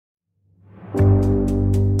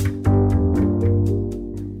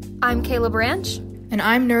I'm Kayla Branch. And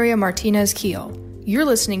I'm Nuria Martinez-Keel. You're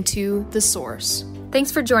listening to The Source.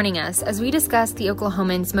 Thanks for joining us as we discuss the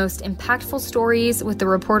Oklahomans' most impactful stories with the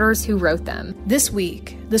reporters who wrote them. This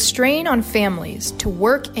week, the strain on families to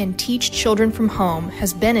work and teach children from home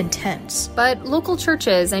has been intense. But local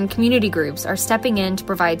churches and community groups are stepping in to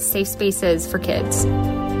provide safe spaces for kids.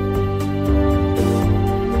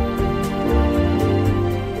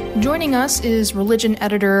 Joining us is religion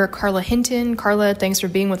editor Carla Hinton. Carla, thanks for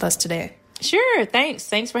being with us today. Sure, thanks.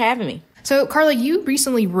 Thanks for having me. So, Carla, you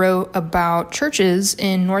recently wrote about churches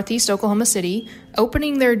in Northeast Oklahoma City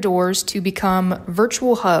opening their doors to become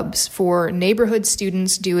virtual hubs for neighborhood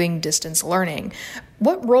students doing distance learning.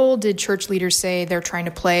 What role did church leaders say they're trying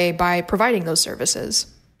to play by providing those services?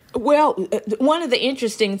 Well, one of the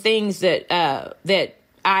interesting things that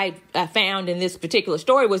I found in this particular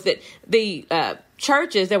story was that the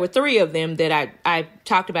churches, there were 3 of them that I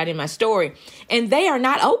talked about in my story, and they are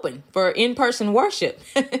not open for in-person worship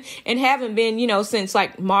and haven't been, since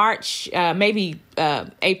like March, maybe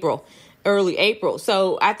April, early April.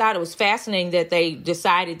 So I thought it was fascinating that they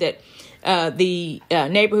decided that the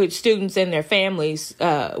neighborhood students and their families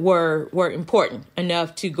were important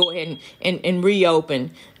enough to go ahead and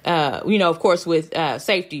reopen, of course, with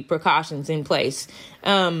safety precautions in place.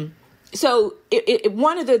 So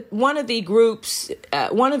one of the groups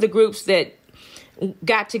that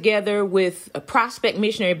got together with a Prospect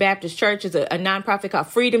Missionary Baptist Church is a nonprofit called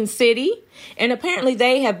Freedom City, and apparently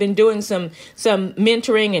they have been doing some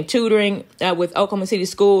mentoring and tutoring with Oklahoma City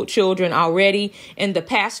school children already. And the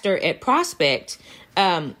pastor at Prospect,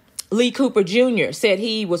 Lee Cooper Jr., said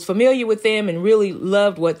he was familiar with them and really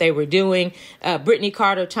loved what they were doing. Brittany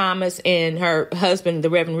Carter Thomas and her husband, the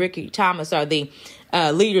Reverend Ricky Thomas, are the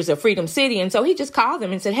leaders of Freedom City. And so he just called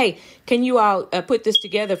them and said, hey, can you all put this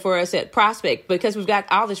together for us at Prospect? Because we've got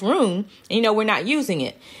all this room, and, we're not using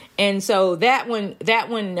it. And so that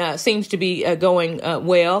one seems to be going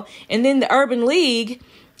well. And then the Urban League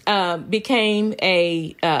became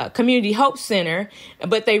a community hope center,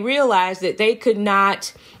 but they realized that they could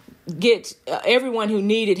not get everyone who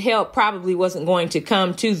needed help probably wasn't going to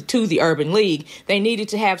come to the Urban League. They needed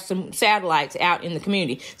to have some satellites out in the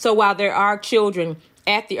community. So while there are children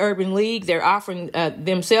at the Urban League, they're offering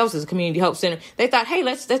themselves as a community hope center. They thought, hey,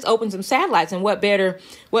 let's open some satellites, and what better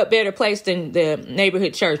place than the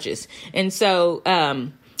neighborhood churches? And so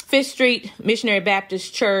Fifth Street Missionary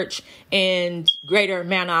Baptist Church and Greater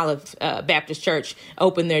Mount Olive Baptist Church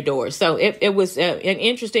opened their doors. So it was an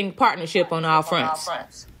interesting partnership on all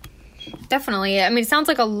fronts. Definitely. I mean, it sounds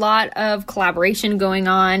like a lot of collaboration going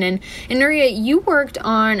on. And Nuria, you worked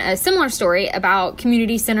on a similar story about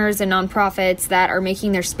community centers and nonprofits that are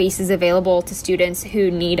making their spaces available to students who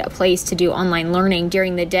need a place to do online learning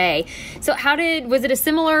during the day. So was it a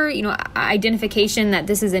similar, identification that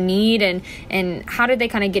this is a need, and how did they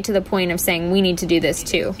kind of get to the point of saying we need to do this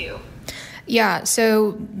too? Yeah,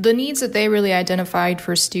 so the needs that they really identified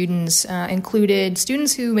for students included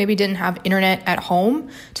students who maybe didn't have internet at home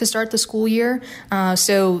to start the school year.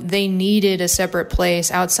 So they needed a separate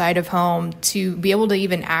place outside of home to be able to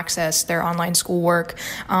even access their online schoolwork.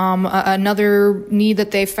 Another need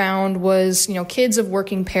that they found was, kids of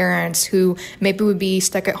working parents who maybe would be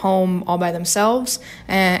stuck at home all by themselves,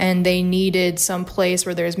 and they needed some place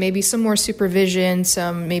where there's maybe some more supervision,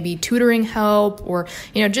 some maybe tutoring help, or,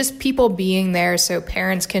 just people being there so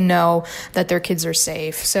parents can know that their kids are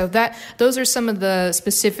safe. So those are some of the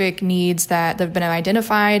specific needs that have been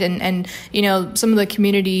identified, and some of the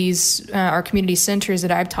communities, our community centers that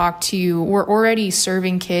I've talked to were already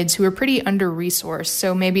serving kids who are pretty under-resourced.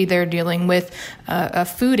 So maybe they're dealing with a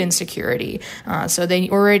food insecurity. So they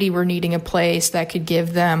already were needing a place that could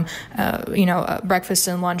give them, breakfast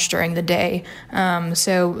and lunch during the day.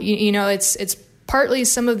 It's partly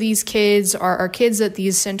some of these kids are kids that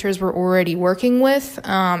these centers were already working with,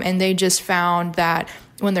 and they just found that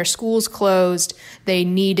when their schools closed, they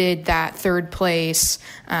needed that third place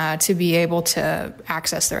to be able to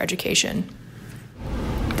access their education.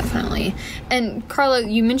 Definitely. And Carla,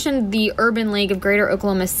 you mentioned the Urban League of Greater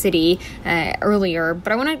Oklahoma City earlier,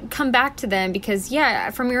 but I want to come back to them because,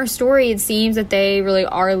 from your story, it seems that they really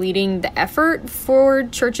are leading the effort for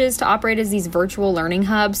churches to operate as these virtual learning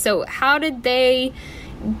hubs. So how did they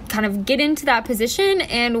kind of get into that position,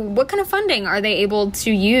 and what kind of funding are they able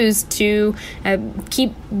to use to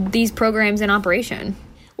keep these programs in operation?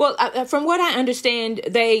 Well, from what I understand,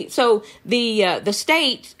 the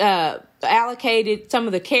state allocated some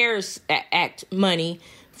of the CARES Act money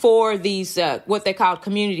for these what they call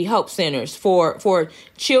community hope centers for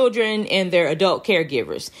children and their adult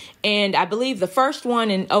caregivers. And I believe the first one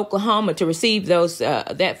in Oklahoma to receive those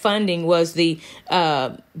that funding was the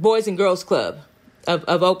Boys and Girls Club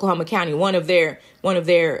of Oklahoma County. One of their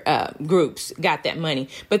groups got that money.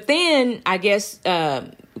 But then I guess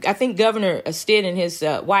I think Governor Stitt and his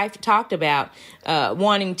wife talked about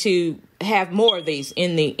wanting to have more of these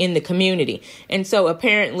in the community. And so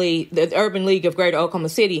apparently the Urban League of Greater Oklahoma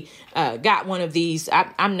City got one of these.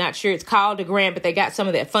 I'm not sure it's called a grant, but they got some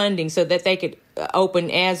of that funding so that they could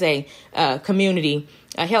open as a community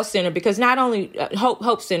health center, because not only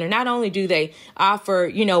Hope Center, not only do they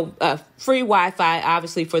offer, free Wi-Fi,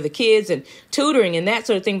 obviously, for the kids and tutoring and that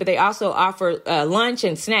sort of thing, but they also offer lunch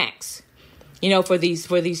and snacks, for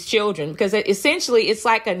these children, because essentially it's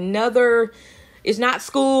like another. It's not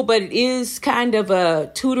school, but it is kind of a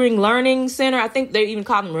tutoring learning center. I think they even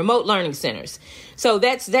call them remote learning centers. So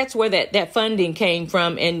that's where that funding came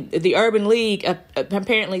from. And the Urban League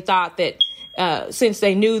apparently thought that since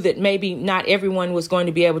they knew that maybe not everyone was going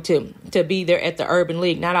to be able to be there at the Urban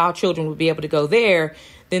League, not all children would be able to go there,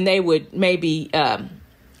 then they would maybe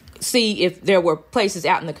see if there were places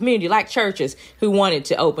out in the community, like churches, who wanted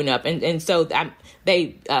to open up. And so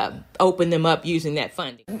they opened them up using that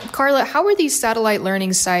funding. Carla, how are these satellite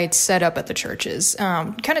learning sites set up at the churches?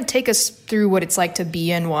 Kind of take us through what it's like to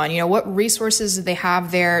be in one. What resources do they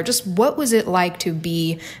have there? Just what was it like to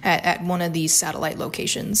be at one of these satellite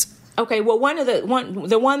locations? Okay, well,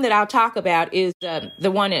 the one that I'll talk about is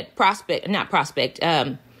the one at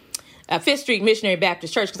Fifth Street Missionary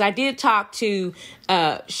Baptist Church, because I did talk to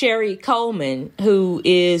Sherry Coleman, who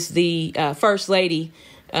is the first lady,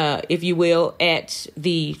 if you will, at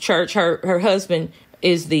the church. Her husband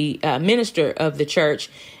is the minister of the church,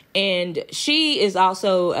 and she is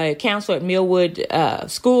also a counselor at Millwood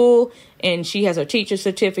School, and she has her teacher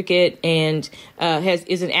certificate and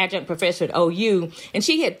is an adjunct professor at OU. And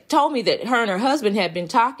she had told me that her and her husband had been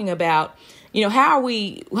talking about, how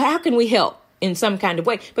can we help in some kind of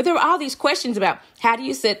way. But there were all these questions about how do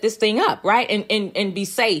you set this thing up, right? And be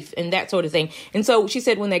safe and that sort of thing. And so she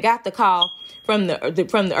said when they got the call from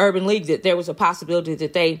the Urban League that there was a possibility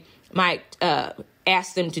that they might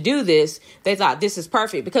ask them to do this, they thought this is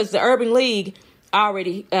perfect, because the Urban League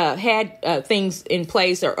already had things in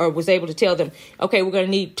place or was able to tell them, okay, we're going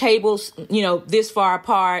to need tables, this far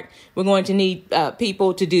apart. We're going to need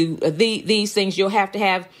people to do these things. You'll have to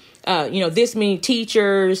have, this many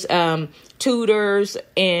teachers, tutors,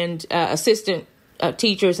 and assistant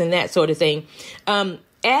teachers and that sort of thing.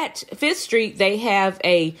 At Fifth Street, they have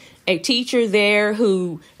a teacher there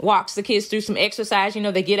who walks the kids through some exercise.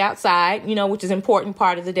 They get outside, which is an important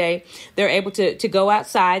part of the day. They're able to go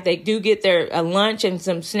outside. They do get their lunch and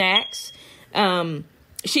some snacks.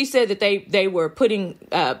 She said that they were putting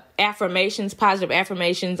positive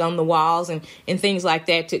affirmations on the walls and things like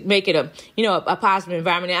that to make it a positive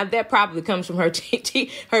environment. Now, that probably comes from her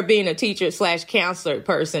her being a teacher / counselor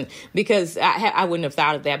person, because I wouldn't have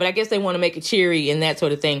thought of that. But I guess they want to make it cheery and that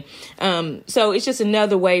sort of thing. So it's just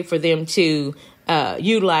another way for them to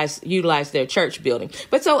utilize their church building.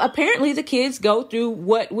 But so apparently the kids go through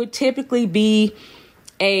what would typically be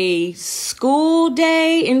a school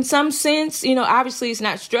day in some sense. Obviously it's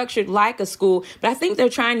not structured like a school, but I think they're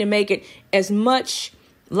trying to make it as much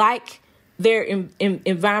like their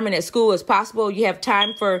environment at school as possible. You have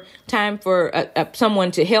time for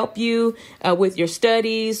someone to help you with your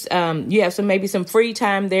studies. You have maybe some free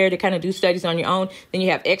time there to kind of do studies on your own. Then you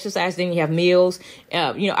have exercise. Then you have meals.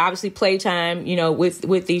 Obviously playtime.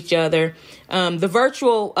 With each other. The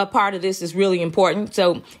virtual part of this is really important.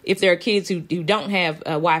 So if there are kids who don't have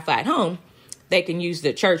Wi-Fi at home, they can use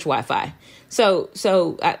the church Wi-Fi. So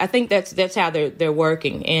I think that's how they're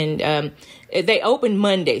working. And they open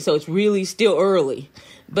Monday, so it's really still early.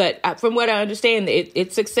 But from what I understand,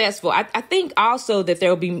 it's successful. I think also that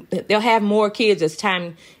they'll have more kids as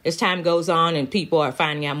time goes on and people are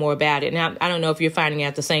finding out more about it. And I don't know if you're finding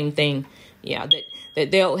out the same thing. Yeah, that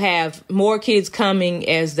they'll have more kids coming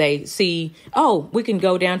as they see, oh, we can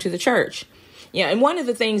go down to the church. Yeah, and one of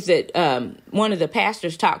the things that one of the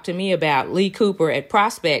pastors talked to me about, Lee Cooper at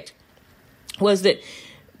Prospect, was that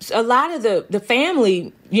a lot of the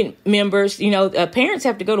family members, parents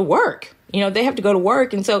have to go to work. They have to go to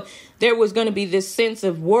work. And so there was going to be this sense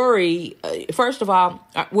of worry. First of all,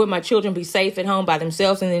 will my children be safe at home by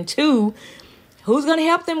themselves? And then two, who's going to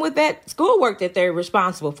help them with that schoolwork that they're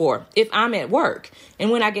responsible for if I'm at work? And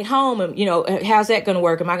when I get home, how's that going to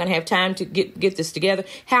work? Am I going to have time to get this together?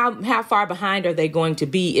 How far behind are they going to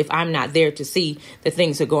be if I'm not there to see that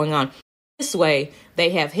things are going on? this way, they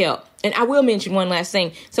have help. And I will mention one last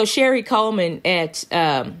thing. So Sherry Coleman at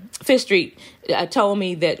Fifth Street told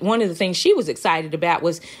me that one of the things she was excited about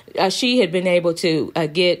was she had been able to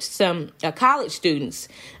get some college students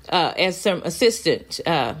as some assistant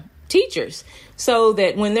teachers, so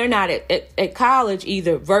that when they're not at college,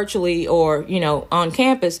 either virtually or, on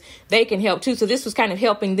campus, they can help too. So this was kind of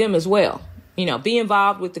helping them as well, be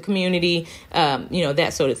involved with the community,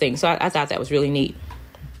 that sort of thing. So I thought that was really neat.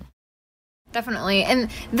 Definitely. And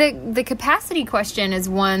the capacity question is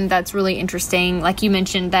one that's really interesting. Like you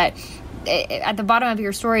mentioned that at the bottom of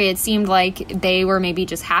your story, it seemed like they were maybe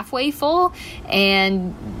just halfway full.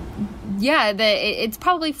 And yeah, it's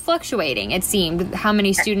probably fluctuating, it seemed, how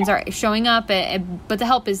many students are showing up, but the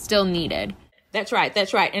help is still needed. That's right.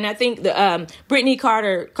 And I think the Brittany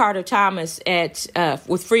Carter Thomas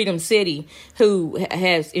with Freedom City, who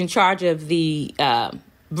has in charge of the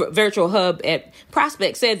virtual hub at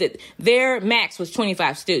Prospect, said that their max was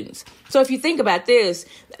 25 students. So if you think about this,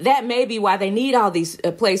 that may be why they need all these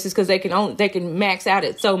places, because they can max out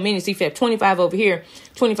at so many. So if you have 25 over here,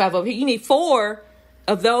 25 over here, you need 4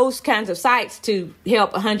 of those kinds of sites to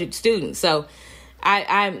help 100 students. So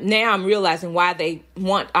I'm realizing why they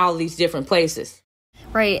want all these different places.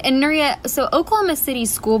 Right. And Nuria, so Oklahoma City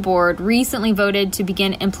School Board recently voted to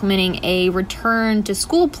begin implementing a return to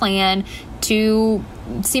school plan to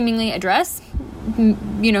seemingly address,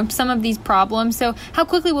 some of these problems. So how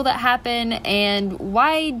quickly will that happen? And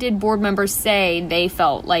why did board members say they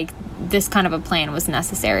felt like this kind of a plan was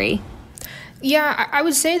necessary? Yeah, I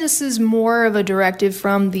would say this is more of a directive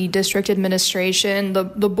from the district administration. The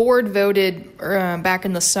board voted back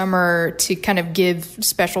in the summer to kind of give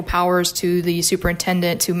special powers to the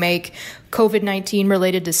superintendent to make COVID-19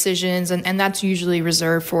 related decisions, and that's usually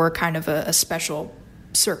reserved for kind of a special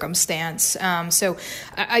circumstance. So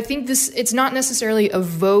I think it's not necessarily a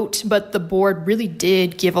vote, but the board really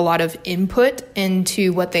did give a lot of input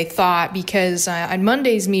into what they thought, because on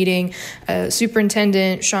Monday's meeting,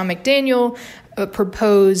 Superintendent Sean McDaniel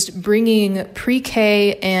proposed bringing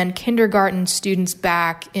pre-K and kindergarten students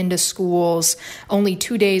back into schools only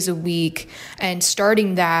 2 days a week, and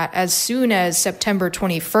starting that as soon as September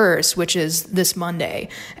 21st, which is this Monday.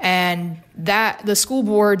 And that the school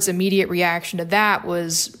board's immediate reaction to that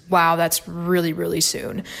was, wow, that's really, really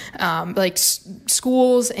soon.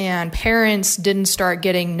 Schools and parents didn't start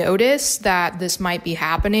getting notice that this might be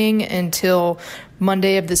happening until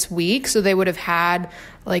Monday of this week. So they would have had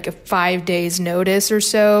like a 5 days notice or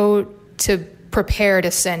so to prepare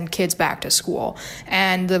to send kids back to school.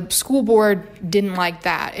 And the school board didn't like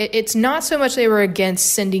that. It's not so much they were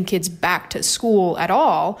against sending kids back to school at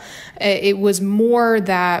all. It was more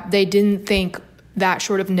that they didn't think that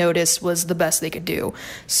short of notice was the best they could do.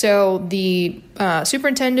 So the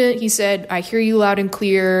superintendent, he said, I hear you loud and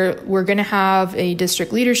clear. We're going to have a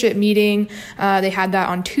district leadership meeting. They had that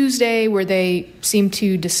on Tuesday, where they seemed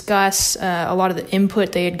to discuss a lot of the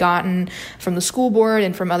input they had gotten from the school board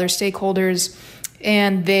and from other stakeholders.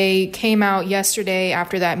 And they came out yesterday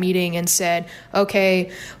after that meeting and said,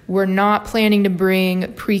 okay, we're not planning to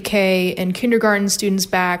bring pre-K and kindergarten students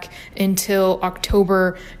back until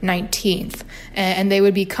October 19th. And they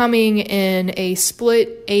would be coming in a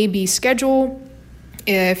split A-B schedule.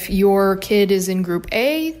 If your kid is in Group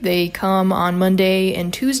A, they come on Monday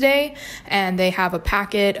and Tuesday, and they have a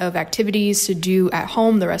packet of activities to do at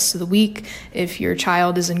home the rest of the week. If your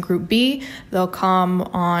child is in Group B, they'll come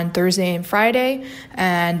on Thursday and Friday,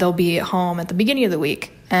 and they'll be at home at the beginning of the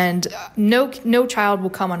week. And no child will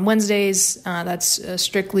come on Wednesdays. That's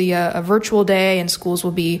strictly a virtual day, and schools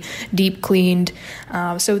will be deep cleaned.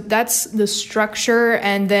 So that's the structure.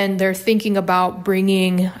 And then they're thinking about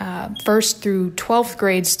bringing 1st through 12th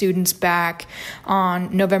grade students back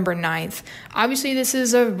on November 9th. Obviously, this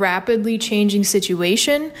is a rapidly changing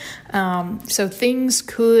situation. So things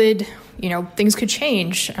could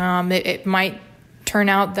change. It might turn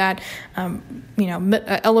out that,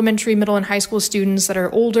 elementary, middle, and high school students that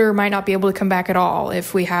are older might not be able to come back at all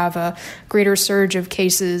if we have a greater surge of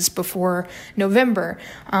cases before November.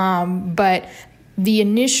 But the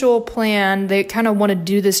initial plan, they kind of want to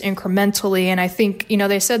do this incrementally. And I think,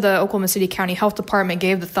 they said the Oklahoma City County Health Department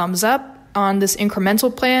gave the thumbs up on this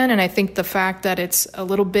incremental plan, and I think the fact that it's a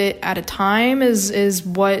little bit at a time is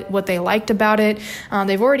what they liked about it.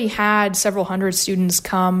 They've already had several hundred students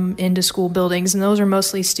come into school buildings, and those are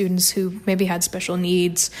mostly students who maybe had special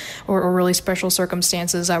needs or really special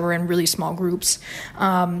circumstances that were in really small groups.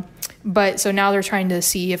 But so now they're trying to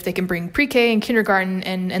see if they can bring pre-K and kindergarten,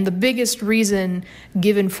 and the biggest reason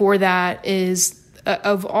given for that is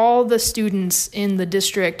of all the students in the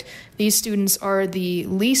district, these students are the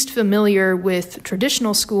least familiar with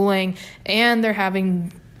traditional schooling, and they're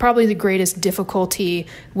having probably the greatest difficulty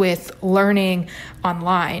with learning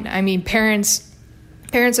online. I mean, parents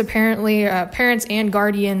and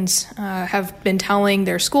guardians have been telling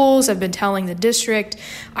their schools, have been telling the district,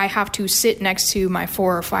 I have to sit next to my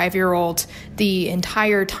 4 or 5-year-old the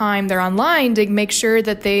entire time they're online to make sure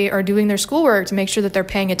that they are doing their schoolwork, to make sure that they're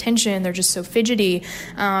paying attention. They're just so fidgety.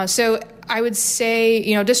 So I would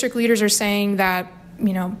say, district leaders are saying that,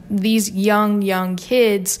 these young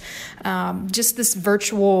kids, just this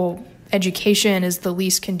virtual education is the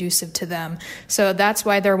least conducive to them. So that's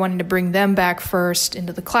why they're wanting to bring them back first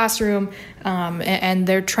into the classroom, and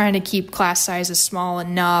they're trying to keep class sizes small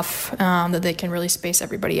enough that they can really space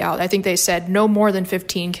everybody out. I think they said no more than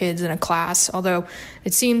 15 kids in a class, although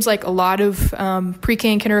it seems like a lot of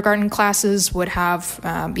pre-K and kindergarten classes would have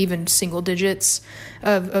even single digits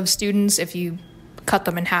of students if you cut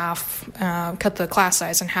them in half, cut the class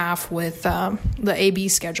size in half with the AB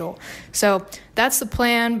schedule. So that's the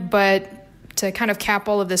plan, but to kind of cap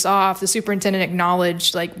all of this off, the superintendent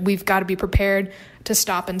acknowledged, we've got to be prepared to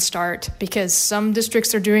stop and start, because some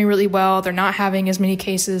districts are doing really well. They're not having as many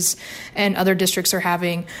cases, and other districts are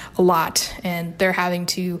having a lot, and they're having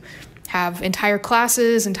to have entire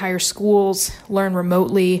classes, entire schools learn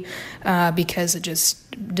remotely because it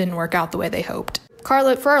just didn't work out the way they hoped.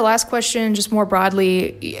 Carla, for our last question, just more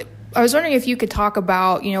broadly, I was wondering if you could talk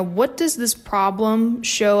about, what does this problem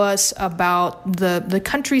show us about the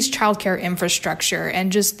country's childcare infrastructure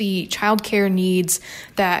and just the childcare needs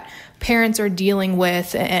that parents are dealing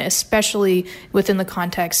with, and especially within the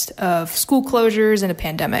context of school closures and a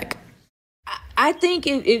pandemic? I think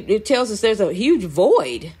it tells us there's a huge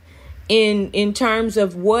void in terms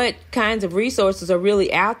of what kinds of resources are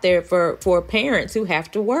really out there for parents who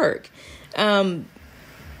have to work.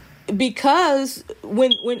 Because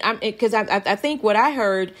I think what I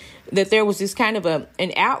heard, that there was this kind of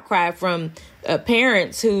an outcry from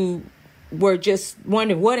parents who were just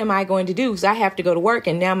wondering, what am I going to do? Because I have to go to work,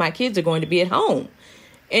 and now my kids are going to be at home,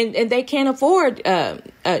 and they can't afford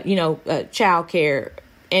childcare,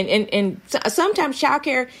 and sometimes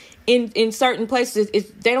childcare in certain places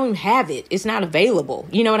they don't even have it. It's not available.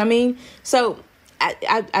 You know what I mean? So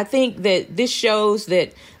I think that this shows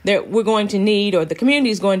that we're going to need, or the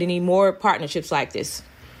community is going to need, more partnerships like this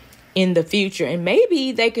in the future. And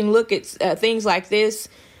maybe they can look at things like this,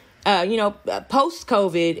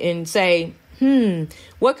 post-COVID, and say,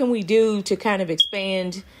 what can we do to kind of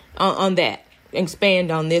expand on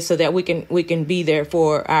this, so that we can be there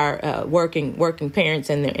for our working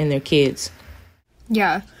parents and their kids.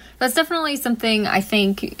 Yeah, that's definitely something I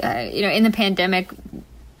think, in the pandemic,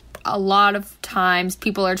 a lot of times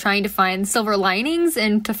people are trying to find silver linings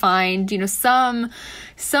and to find,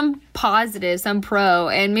 some positive, some pro.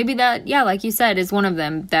 And maybe that, like you said, is one of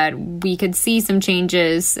them, that we could see some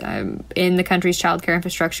changes in the country's childcare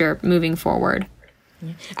infrastructure moving forward.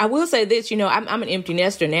 I will say this, I'm an empty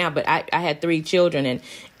nester now, but I had 3 children,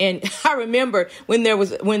 and I remember when there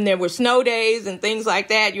were snow days and things like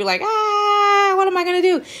that, you're like, what am I going to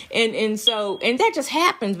do? And that just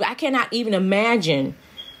happens. But I cannot even imagine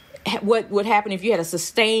what would happen if you had a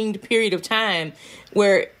sustained period of time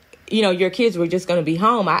where, your kids were just going to be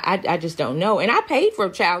home. I just don't know. And I paid for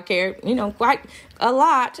childcare, quite a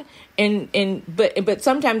lot. But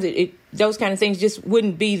sometimes those kind of things just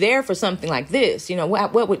wouldn't be there for something like this.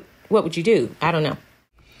 What would you do? I don't know.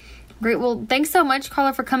 Great. Well, thanks so much,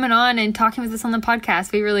 Carla, for coming on and talking with us on the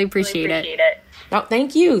podcast. We really appreciate it. Oh,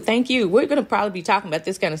 thank you. We're going to probably be talking about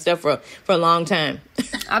this kind of stuff for a long time.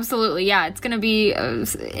 Absolutely. Yeah. It's going to be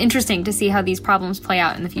interesting to see how these problems play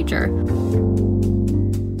out in the future.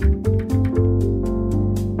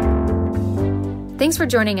 Thanks for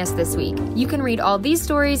joining us this week. You can read all these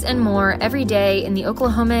stories and more every day in the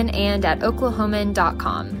Oklahoman and at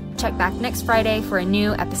oklahoman.com. Check back next Friday for a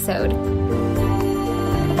new episode.